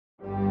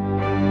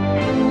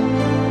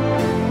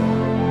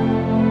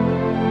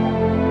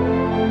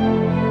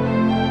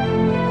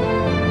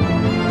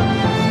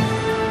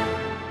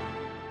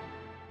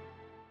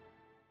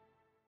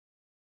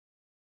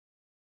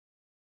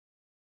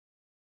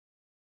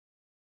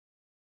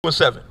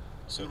7.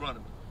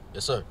 Deuteronomy.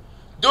 Yes, sir.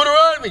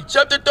 Deuteronomy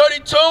chapter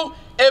 32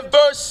 and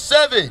verse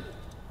 7.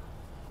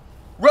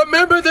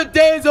 Remember the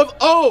days of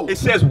old. It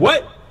says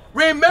what?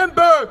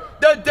 Remember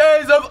the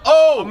days of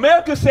old.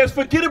 America says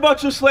forget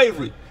about your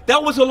slavery.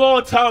 That was a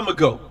long time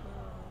ago.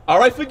 All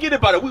right, forget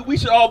about it. We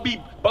should all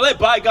let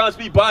bygones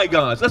be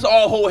bygones. Let's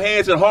all hold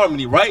hands in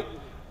harmony, right?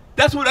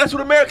 That's what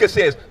America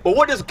says. But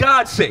what does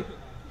God say?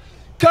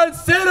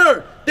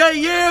 Consider the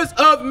years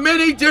of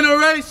many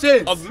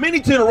generations. Of many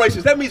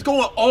generations. That means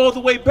going all the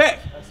way back.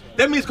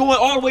 That means going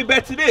all the way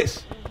back to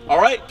this. All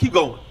right, keep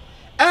going.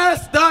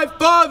 Ask thy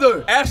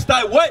father. Ask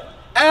thy what?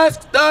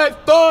 Ask thy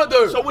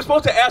father. So we're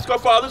supposed to ask our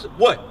fathers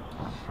what?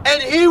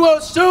 And he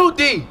will shew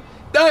thee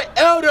thy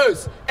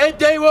elders, and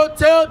they will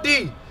tell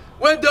thee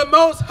when the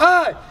Most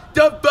High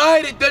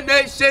divided the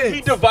nations. He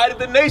divided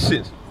the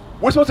nations.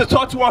 We're supposed to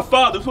talk to our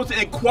fathers. We're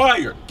supposed to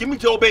inquire. Give me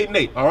Job 8 and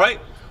 8, all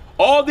right?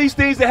 All these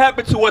things that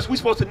happen to us, we're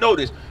supposed to know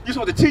this. You're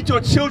supposed to teach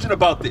your children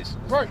about this.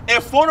 Right. In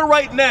Florida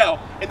right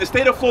now, in the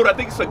state of Florida, I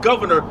think it's a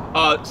governor,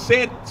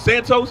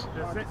 Santos?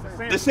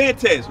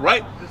 DeSantis,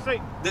 right?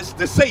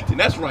 The Satan,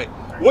 that's right.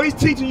 What he's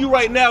teaching you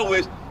right now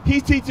is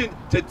he's teaching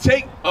to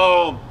take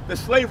the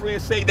slavery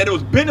and say that it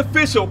was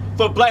beneficial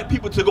for black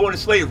people to go into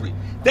slavery.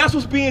 That's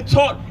what's being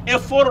taught in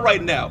Florida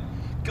right now.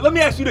 Let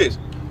me ask you this.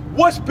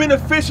 What's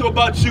beneficial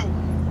about you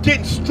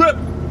getting stripped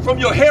from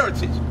your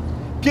heritage?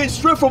 Getting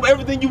stripped from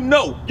everything you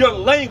know, your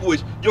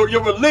language, your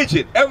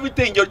religion,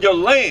 everything, your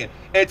land,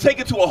 and take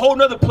it to a whole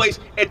nother place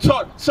and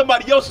taught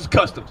somebody else's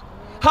customs.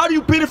 How do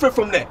you benefit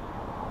from that?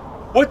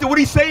 What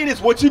he's saying is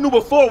what you knew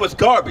before was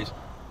garbage,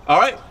 all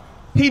right?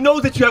 He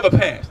knows that you have a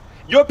past.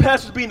 Your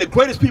past is being the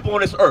greatest people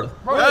on this earth.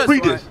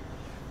 Read this.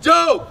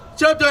 Job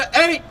chapter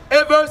 8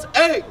 and verse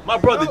 8. My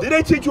brother, did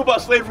they teach you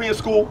about slavery in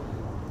school?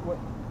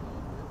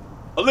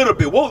 A little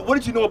bit. What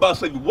did you know about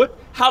slavery?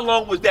 How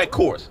long was that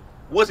course?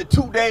 Was it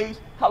 2 days?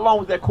 How long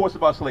was that course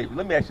about slavery?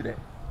 Let me ask you that.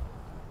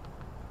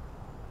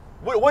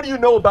 What do you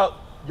know about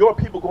your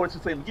people going into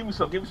slavery? Give me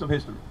some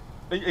history.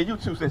 And you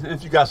too,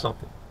 if you got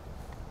something.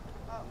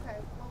 Okay,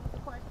 what was the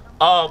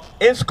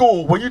question? In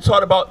school, were you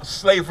taught about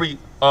slavery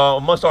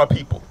amongst our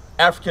people,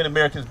 African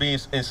Americans being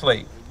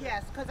enslaved?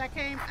 Yes, because I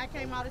came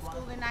out of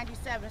school in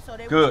 '97, so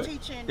they Good. was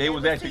teaching. They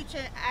was actually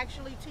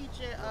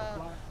teaching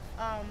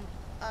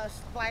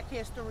Black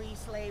history,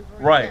 slavery.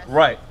 Right, yes.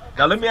 right.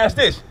 Now let me ask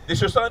this. This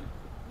your son?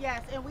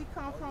 Yes, and we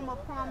come from a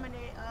prominent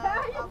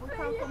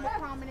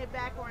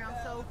background.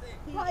 So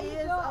he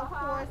is, of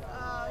course,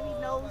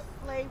 he knows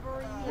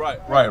slavery.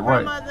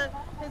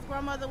 His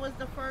grandmother was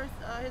the first.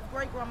 His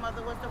great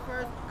grandmother was the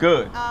first.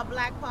 Good.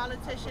 Black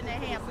politician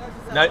in Hampton.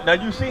 So, Now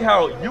you see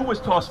how you was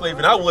taught slavery,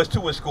 and I was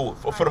too in school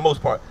for the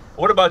most part.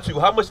 What about you?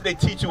 How much did they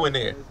teach you in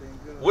there?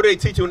 What did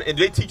they teach you? And did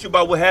they teach you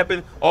about what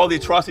happened, all the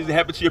atrocities that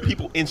happened to your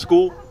people in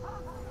school?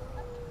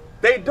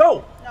 They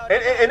don't.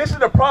 And this is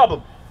the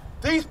problem.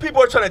 These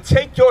people are trying to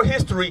take your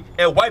history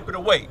and wipe it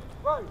away.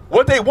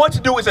 What they want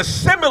to do is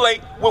assimilate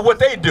with what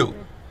they do.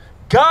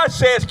 God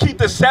says keep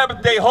the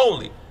Sabbath day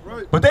holy.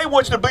 But they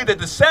want you to believe that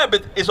the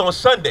Sabbath is on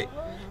Sunday.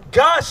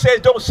 God says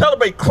don't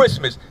celebrate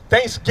Christmas,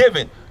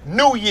 Thanksgiving,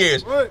 New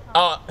Year's,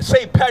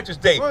 St. Patrick's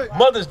Day,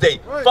 Mother's Day,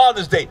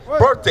 Father's Day,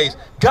 birthdays.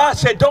 God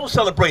said don't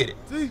celebrate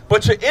it.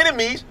 But your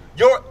enemies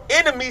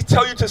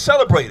tell you to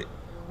celebrate it.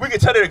 We can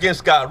tell it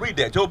against God. Read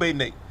that, Job 8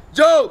 and 8.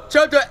 Job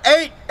chapter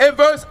 8 and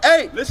verse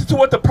 8. Listen to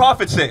what the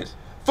prophet says.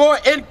 For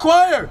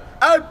inquire,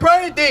 I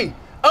pray thee,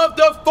 of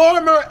the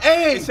former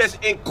age. It says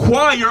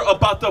inquire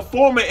about the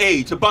former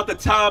age, about the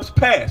times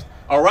past,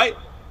 all right?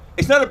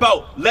 It's not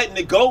about letting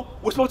it go.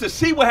 We're supposed to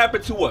see what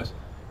happened to us.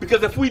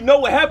 Because if we know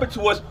what happened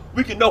to us,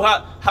 we can know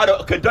how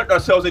to conduct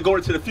ourselves and go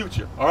into the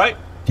future, all right?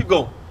 Keep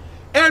going.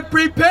 And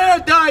prepare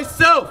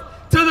thyself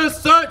to the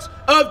search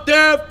of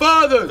their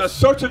fathers. The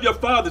search of your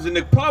fathers. And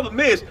the problem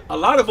is, a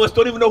lot of us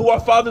don't even know who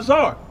our fathers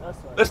are.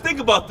 Let's think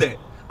about that.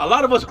 A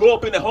lot of us grow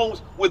up in the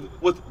homes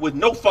with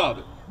no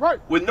father. Right.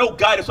 With no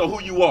guidance on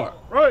who you are.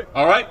 Right.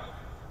 All right?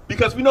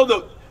 Because we know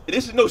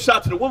this is no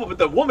shot to the woman, but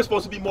the woman's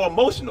supposed to be more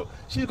emotional.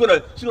 She's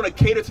gonna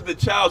cater to the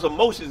child's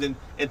emotions and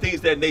things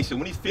of that nature.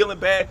 When he's feeling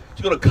bad,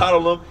 she's gonna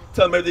coddle him,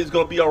 tell him everything's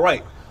gonna be all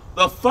right.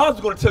 The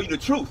father's gonna tell you the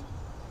truth.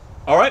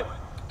 All right?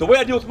 The way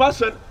I deal with my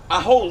son,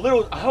 I hold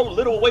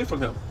little away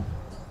from him.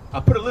 I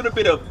put a little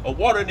bit of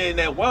water in there in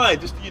that wine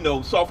just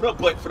to, soften up.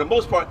 But for the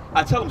most part,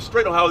 I tell him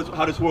straight on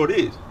how this world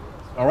is.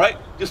 All right?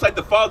 Just like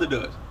the father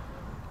does.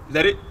 Is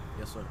that it?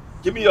 Yes, sir.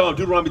 Give me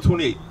Deuteronomy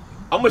 28.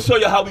 I'm going to show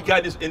you how we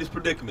got in this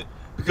predicament.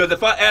 Because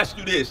if I ask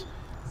you this,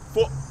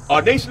 for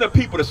our nation of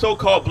people, the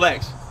so-called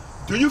blacks,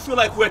 do you feel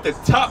like we're at the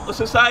top of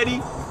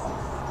society?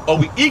 Are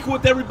we equal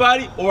with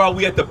everybody? Or are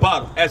we at the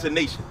bottom as a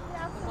nation?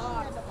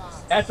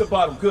 At the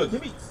bottom. Good.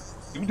 Give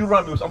me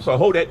Deuteronomy. I'm sorry.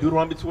 Hold that.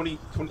 Deuteronomy 14.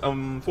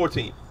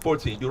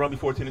 Deuteronomy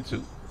 14 and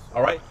 2.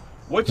 All right?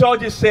 What y'all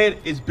just said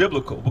is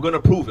biblical. We're going to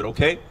prove it,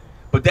 okay?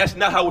 But that's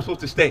not how we're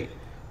supposed to stay.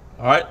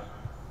 All right?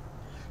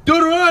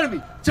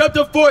 Deuteronomy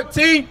chapter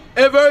 14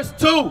 and verse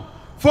 2.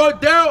 For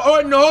thou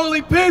art an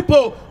holy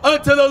people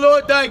unto the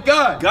Lord thy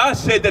God. God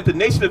said that the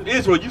nation of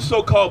Israel, you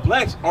so-called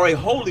blacks, are a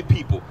holy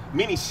people,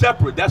 meaning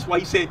separate. That's why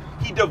he said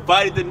he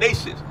divided the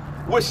nations.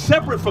 We're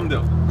separate from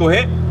them. Go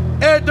ahead.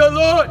 And the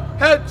Lord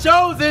hath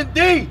chosen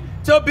thee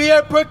to be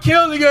a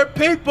peculiar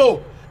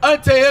people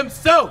unto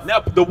himself.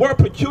 Now, the word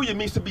peculiar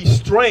means to be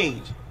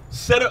strange.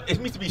 It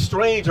means to be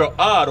strange or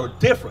odd or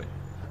different.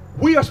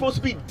 We are supposed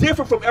to be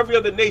different from every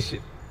other nation.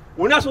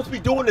 We're not supposed to be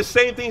doing the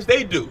same things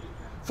they do.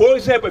 For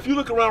example, if you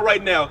look around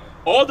right now,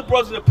 all the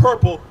brothers in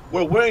purple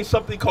were wearing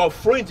something called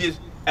fringes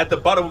at the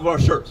bottom of our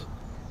shirts.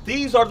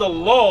 These are the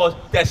laws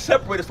that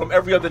separate us from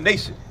every other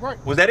nation. Right.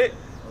 Was that it?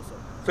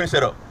 Finish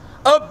that up.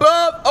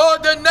 Above all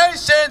the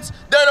nations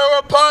that are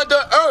upon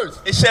the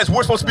earth. It says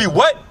we're supposed to be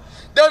what?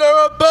 That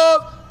are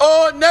above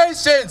all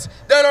nations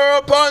that are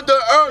upon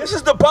the earth. This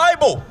is the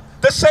Bible.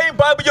 The same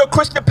Bible your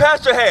Christian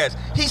pastor has.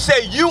 He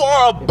said you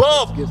are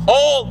above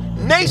all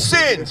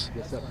nations.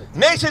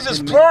 Nations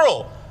is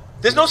plural.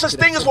 There's no such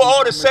thing as we're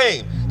all the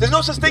same. There's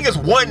no such thing as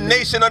one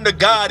nation under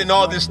God and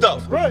all this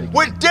stuff.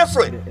 We're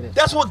different.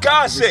 That's what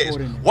God says.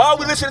 Why are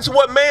we listening to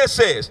what man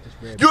says?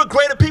 You're a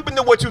greater people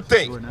than what you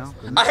think.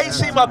 I hate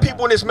seeing my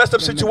people in this messed up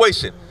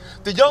situation.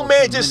 The young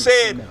man just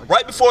said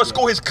right before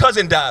school his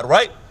cousin died,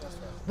 right?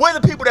 We're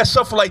the people that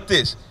suffer like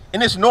this,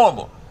 and it's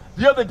normal.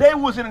 The other day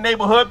we was in the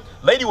neighborhood,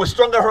 lady was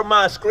strung out her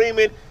mind,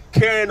 screaming,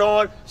 carrying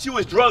on. She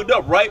was drugged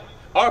up, right?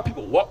 Our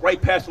people walked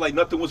right past her like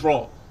nothing was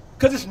wrong.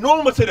 Because it's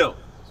normal to them.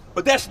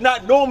 But that's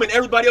not normal in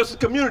everybody else's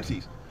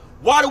communities.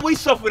 Why do we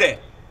suffer that?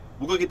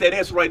 We're going to get that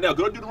answer right now.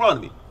 Go to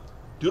Deuteronomy.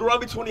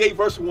 Deuteronomy 28,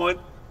 verse 1.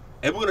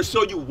 And we're going to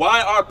show you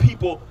why our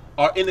people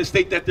are in the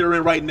state that they're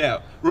in right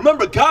now.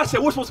 Remember, God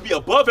said we're supposed to be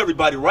above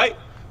everybody, right?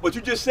 But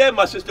you just said,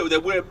 my sister,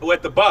 that we're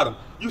at the bottom.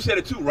 You said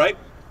it too, right?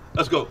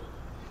 Let's go.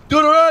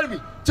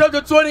 Deuteronomy chapter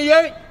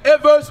 28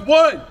 and verse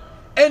 1.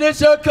 And it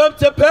shall come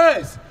to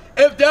pass,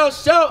 if thou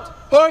shalt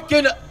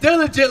hearken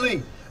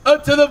diligently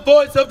unto the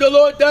voice of the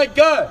Lord thy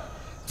God,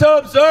 to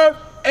observe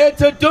and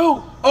to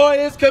do all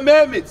his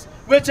commandments,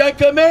 which I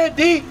command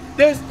thee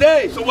this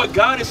day. So what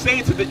God is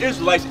saying to the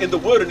Israelites in the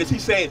wilderness,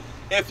 he's saying,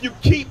 if you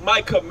keep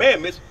my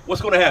commandments,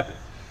 what's going to happen?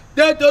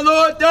 That the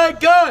Lord thy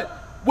God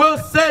will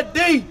set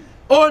thee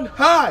on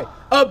high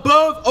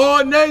above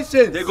all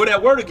nations. There go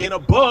that word again,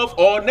 above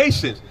all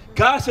nations.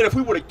 God said if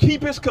we were to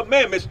keep his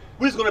commandments,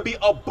 we're just going to be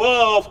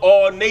above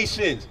all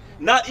nations,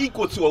 not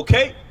equal to,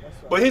 okay?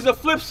 But here's a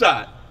flip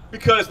side.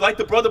 Because like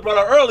the brother brought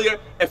out earlier,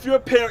 if you're a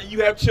parent and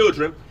you have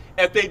children,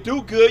 if they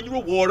do good, you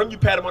reward them, you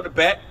pat them on the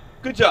back,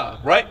 good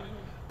job, right?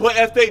 But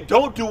if they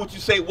don't do what you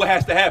say, what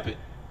has to happen?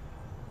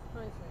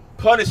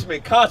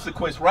 Punishment,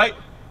 consequence, right?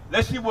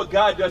 Let's see what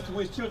God does to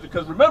his children.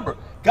 Because remember,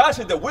 God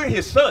said that we're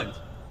his sons.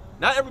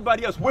 Not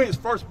everybody else, we're his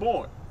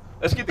firstborn.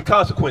 Let's get the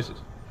consequences.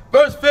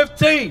 Verse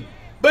 15,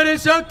 but it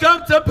shall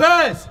come to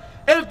pass,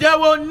 if thou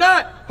wilt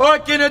not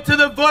hearken unto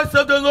the voice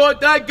of the Lord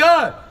thy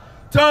God,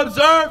 to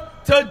observe,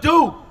 to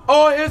do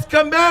all his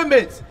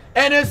commandments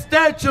and his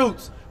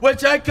statutes,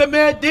 which I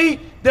command thee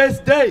this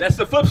day. That's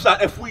the flip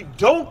side. If we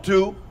don't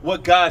do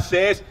what God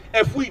says,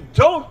 if we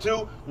don't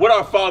do what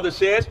our Father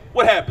says,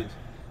 what happens?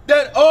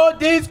 That all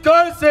these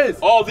curses.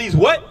 All these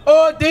what?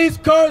 All these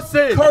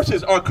curses.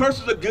 Curses. Are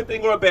curses a good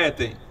thing or a bad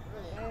thing?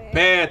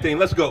 Bad thing.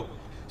 Let's go.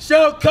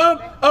 Shall come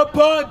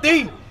upon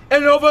thee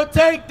and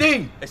overtake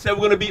thee. They said we're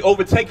going to be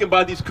overtaken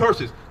by these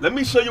curses. Let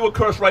me show you a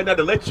curse right now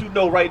to let you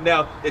know right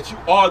now that you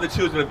are the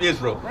children of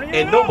Israel.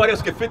 And nobody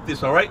else can fit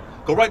this, all right?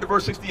 Go right to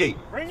verse 68.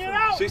 Bring it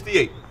out.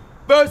 68.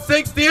 Verse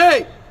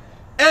 68.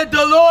 And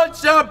the Lord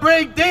shall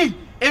bring thee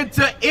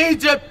into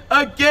Egypt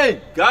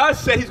again. God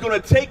said he's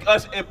going to take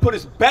us and put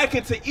us back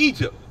into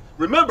Egypt.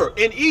 Remember,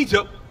 in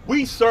Egypt,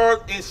 we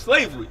served in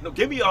slavery. No,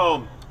 give me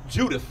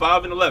Judith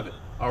 5 and 11,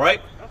 all right?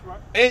 That's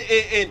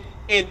right.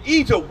 In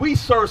Egypt, we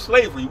served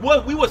slavery.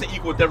 We wasn't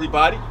equal with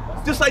everybody.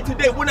 Just like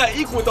today, we're not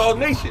equal with all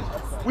nations.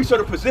 We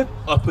serve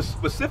a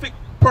specific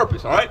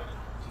purpose, all right?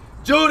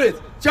 Judith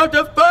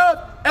chapter 5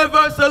 and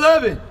verse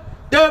 11.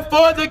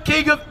 Therefore the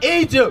king of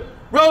Egypt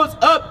rose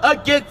up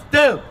against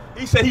them.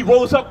 He said he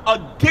rose up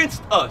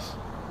against us.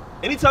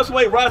 Anytime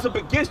somebody rises up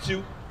against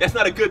you, that's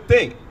not a good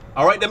thing,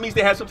 all right? That means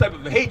they have some type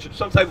of hatred,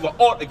 some type of an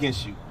art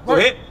against you. Go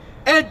ahead.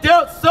 And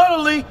dealt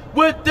subtly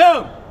with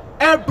them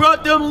and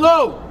brought them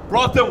low.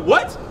 Brought them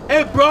what?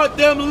 And brought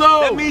them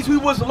low. That means we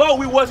was low.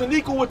 We wasn't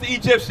equal with the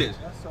Egyptians.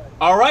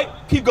 All right?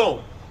 Keep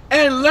going.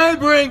 And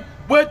laboring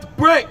with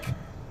brick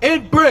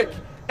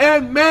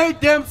and made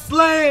them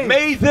slaves.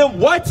 Made them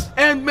what?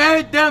 And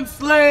made them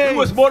slaves. We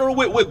was mortar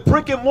with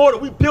brick and mortar.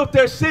 We built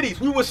their cities.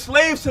 We were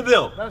slaves to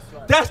them.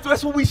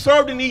 That's what we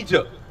served in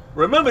Egypt.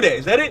 Remember that.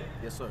 Is that it?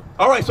 Yes, sir.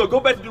 All right, so go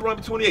back to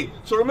Deuteronomy 28.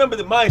 So remember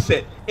the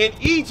mindset. In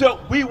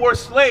Egypt, we were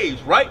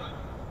slaves, right?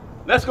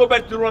 Let's go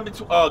back to Deuteronomy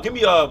 2. Give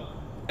me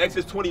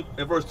Exodus 20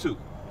 and verse 2.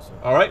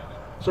 All right?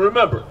 So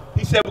remember,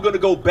 he said we're going to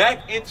go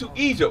back into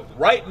Egypt.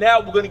 Right now,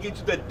 we're going to get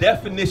you the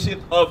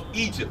definition of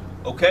Egypt,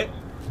 okay?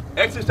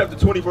 Exodus chapter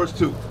 20, verse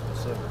 2.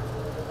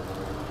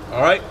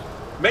 All right?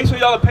 Make sure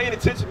y'all are paying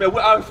attention, man.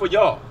 We're out here for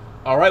y'all.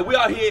 All right? We're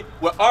out here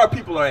where our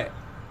people are at.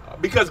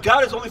 Because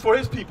God is only for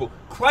his people.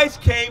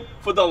 Christ came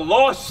for the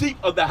lost sheep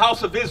of the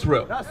house of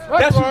Israel.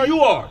 That's who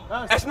you are.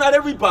 That's not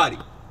everybody.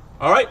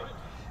 All right?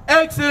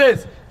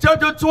 Exodus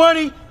chapter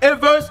 20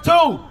 and verse 2.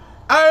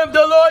 I am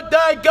the Lord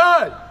thy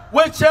God,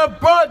 which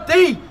have brought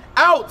thee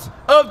out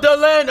of the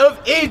land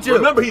of Egypt.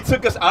 Remember, he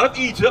took us out of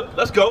Egypt.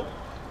 Let's go.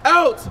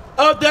 Out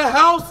of the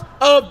house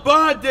of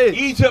bondage.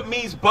 Egypt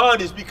means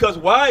bondage because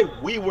why?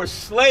 We were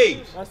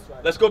slaves. That's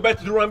right. Let's go back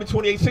to Deuteronomy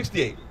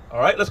 28:68. All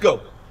right, let's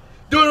go.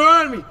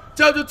 Deuteronomy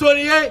chapter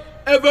 28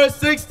 and verse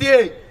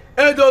 68.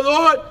 And the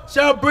Lord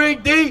shall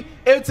bring thee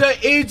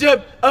into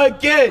Egypt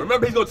again.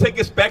 Remember, he's going to take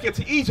us back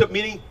into Egypt,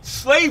 meaning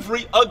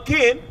slavery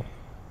again.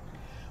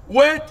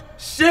 With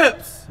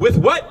ships. With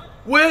what?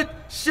 With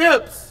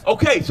ships.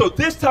 Okay, so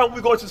this time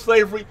we're going to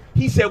slavery.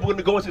 He said we're going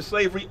to go into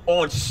slavery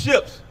on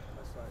ships.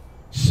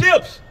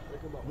 Ships.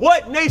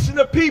 What nation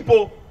of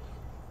people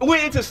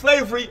went into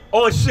slavery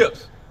on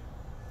ships?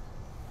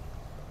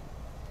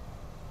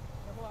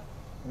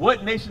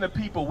 What nation of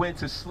people went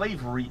into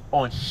slavery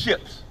on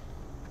ships?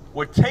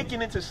 Were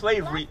taken into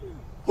slavery.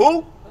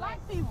 Who? Black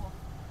people.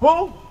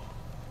 Who?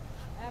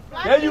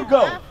 There you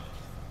go.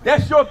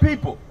 That's your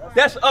people.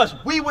 That's us.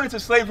 We went into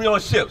slavery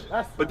on ships.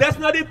 But that's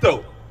not it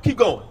though. Keep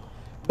going.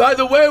 By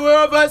the way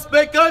whereof I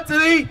spake unto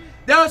thee,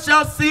 thou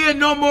shalt see it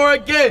no more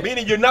again.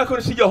 Meaning you're not going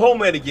to see your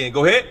homeland again.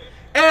 Go ahead.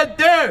 And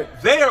there,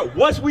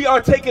 once we are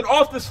taken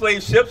off the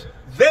slave ships,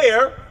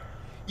 there,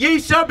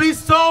 ye shall be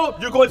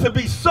sold. You're going to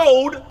be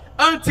sold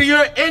unto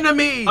your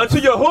enemies. Unto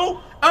your who?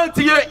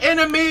 Unto your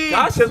enemies.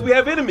 God says we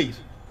have enemies.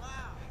 Wow.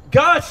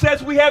 God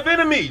says we have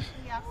enemies.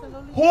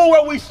 Who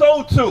are we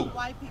sold to?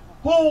 White people.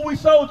 Who are we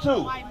sold to?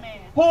 White man.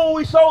 Who are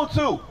we sold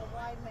to?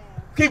 White man.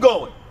 Keep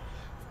going.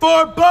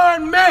 For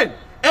bondmen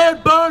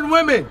and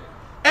bondwomen,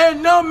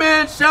 and no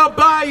man shall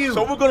buy you.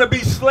 So we're going to be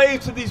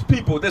slaves to these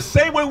people. The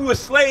same way we were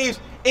slaves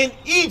in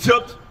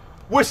Egypt,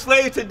 we're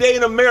slaves today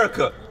in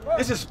America.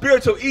 This is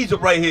spiritual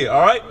Egypt right here,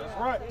 all right?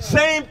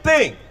 Same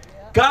thing.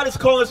 God is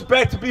calling us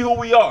back to be who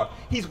we are.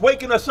 He's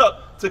waking us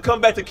up to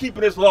come back to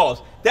keeping his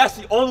laws. That's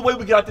the only way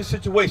we get out of this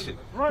situation.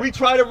 We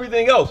tried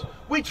everything else.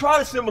 We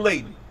tried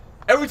assimilating.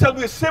 Every time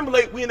we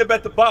assimilate, we end up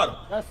at the bottom.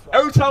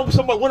 Every time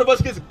one of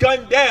us gets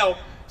gunned down,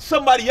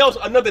 somebody else,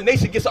 another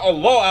nation gets a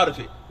law out of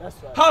it.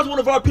 How does one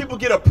of our people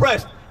get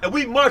oppressed and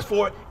we march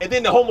for it, and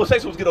then the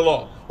homosexuals get a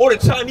law, or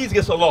the Chinese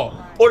gets a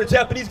law, or the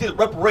Japanese get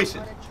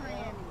reparations?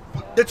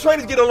 The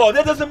trainers get a law.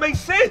 That doesn't make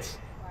sense.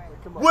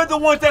 We're the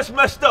ones that's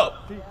messed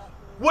up.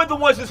 We're the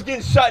ones that's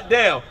getting shot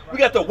down. We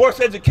got the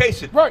worst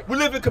education. We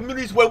live in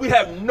communities where we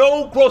have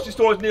no grocery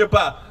stores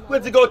nearby. We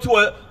have to go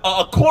to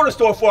a corner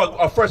store for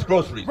our fresh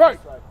groceries.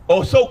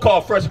 Or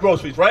so-called fresh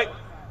groceries, right?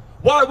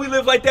 Why do we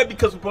live like that?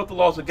 Because we broke the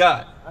laws of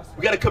God.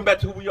 We got to come back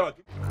to who we are.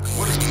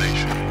 What is a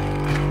nation?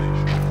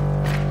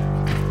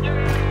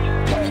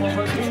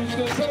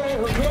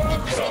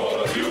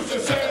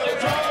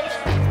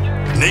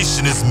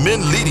 Nation is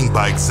men leading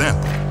by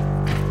example.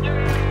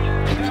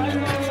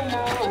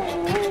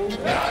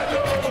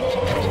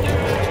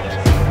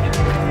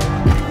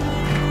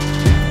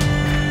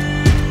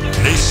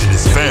 Nation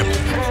is family.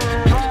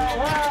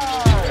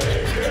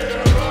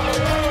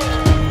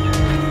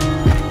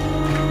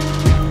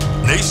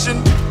 Nation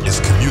is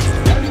community.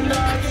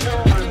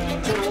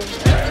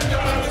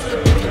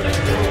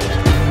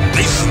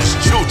 Nation is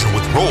children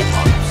with role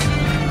models.